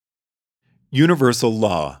Universal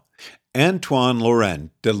law. Antoine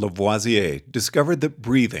Laurent de Lavoisier discovered that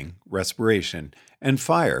breathing, respiration, and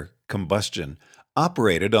fire, combustion,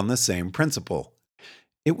 operated on the same principle.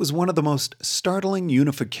 It was one of the most startling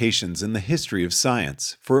unifications in the history of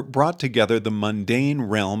science, for it brought together the mundane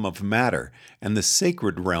realm of matter and the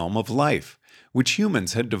sacred realm of life, which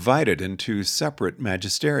humans had divided into separate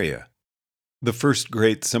magisteria. The first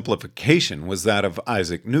great simplification was that of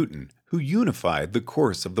Isaac Newton, who unified the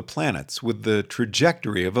course of the planets with the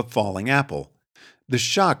trajectory of a falling apple. The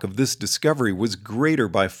shock of this discovery was greater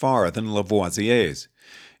by far than Lavoisier's.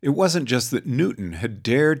 It wasn't just that Newton had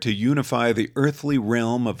dared to unify the earthly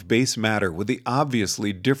realm of base matter with the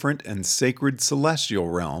obviously different and sacred celestial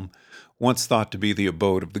realm, once thought to be the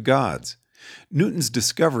abode of the gods. Newton's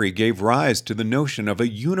discovery gave rise to the notion of a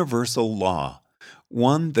universal law,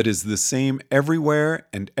 one that is the same everywhere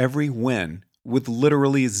and every when, with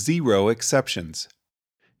literally zero exceptions.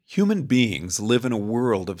 Human beings live in a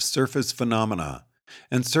world of surface phenomena,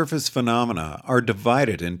 and surface phenomena are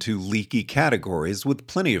divided into leaky categories with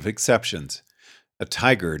plenty of exceptions. A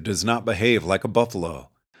tiger does not behave like a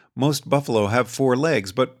buffalo. Most buffalo have 4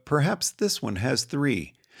 legs, but perhaps this one has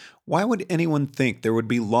 3. Why would anyone think there would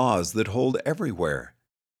be laws that hold everywhere?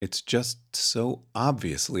 It's just so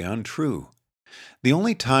obviously untrue. The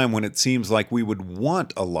only time when it seems like we would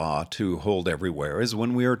want a law to hold everywhere is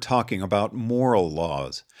when we are talking about moral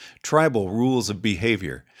laws, tribal rules of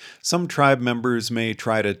behavior. Some tribe members may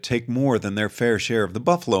try to take more than their fair share of the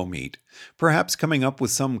buffalo meat, perhaps coming up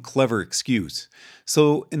with some clever excuse.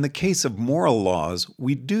 So, in the case of moral laws,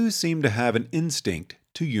 we do seem to have an instinct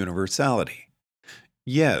to universality.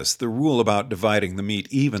 Yes, the rule about dividing the meat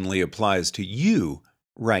evenly applies to you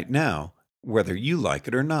right now, whether you like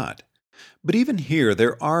it or not. But even here,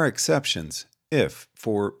 there are exceptions. If,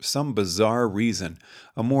 for some bizarre reason,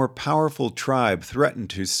 a more powerful tribe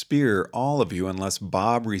threatened to spear all of you unless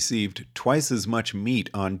Bob received twice as much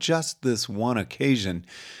meat on just this one occasion,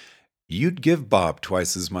 you'd give Bob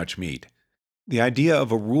twice as much meat. The idea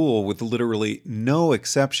of a rule with literally no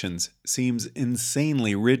exceptions seems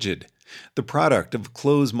insanely rigid, the product of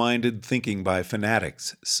close-minded thinking by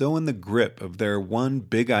fanatics, so in the grip of their one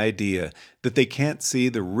big idea that they can't see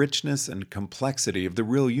the richness and complexity of the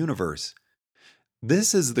real universe.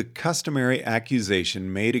 This is the customary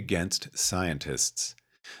accusation made against scientists,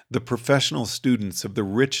 the professional students of the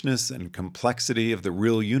richness and complexity of the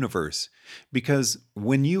real universe, because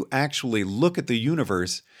when you actually look at the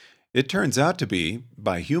universe, it turns out to be,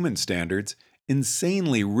 by human standards,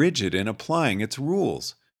 insanely rigid in applying its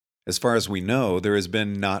rules. As far as we know, there has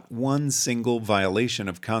been not one single violation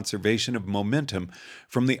of conservation of momentum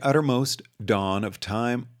from the uttermost dawn of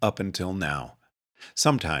time up until now.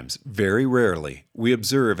 Sometimes, very rarely, we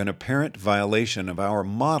observe an apparent violation of our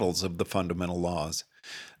models of the fundamental laws.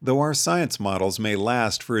 Though our science models may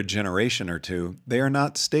last for a generation or two, they are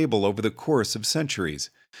not stable over the course of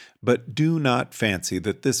centuries. But do not fancy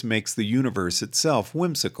that this makes the universe itself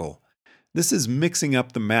whimsical. This is mixing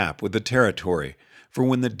up the map with the territory, for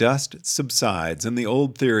when the dust subsides and the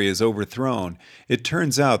old theory is overthrown, it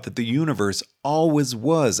turns out that the universe always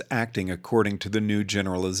was acting according to the new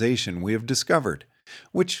generalization we have discovered,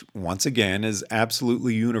 which once again is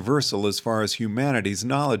absolutely universal as far as humanity's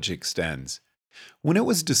knowledge extends. When it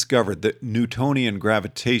was discovered that Newtonian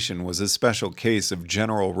gravitation was a special case of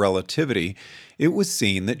general relativity, it was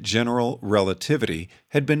seen that general relativity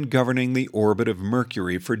had been governing the orbit of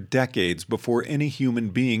Mercury for decades before any human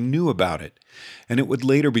being knew about it, and it would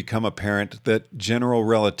later become apparent that general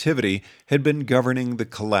relativity had been governing the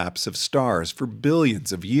collapse of stars for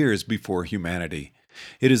billions of years before humanity.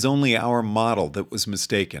 It is only our model that was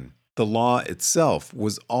mistaken. The law itself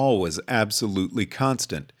was always absolutely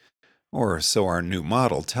constant. Or so our new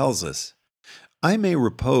model tells us. I may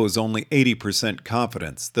repose only 80%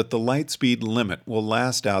 confidence that the light speed limit will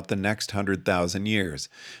last out the next 100,000 years,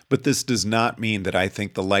 but this does not mean that I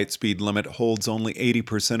think the light speed limit holds only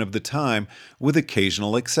 80% of the time, with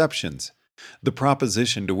occasional exceptions. The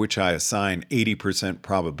proposition to which I assign 80%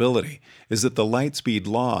 probability is that the light speed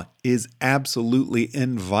law is absolutely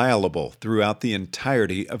inviolable throughout the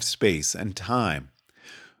entirety of space and time.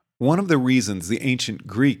 One of the reasons the ancient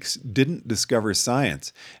Greeks didn't discover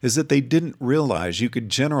science is that they didn't realize you could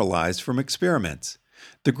generalize from experiments.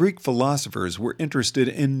 The Greek philosophers were interested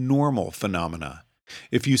in normal phenomena.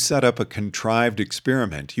 If you set up a contrived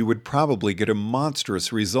experiment, you would probably get a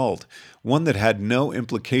monstrous result, one that had no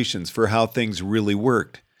implications for how things really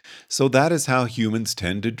worked. So that is how humans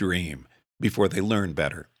tend to dream, before they learn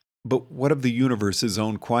better. But what of the universe's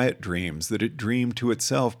own quiet dreams that it dreamed to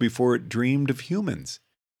itself before it dreamed of humans?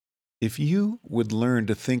 If you would learn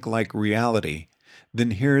to think like reality,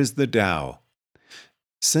 Then here is the Tao.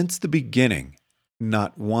 Since the beginning,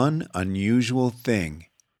 not one unusual thing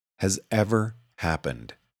has ever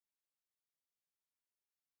happened.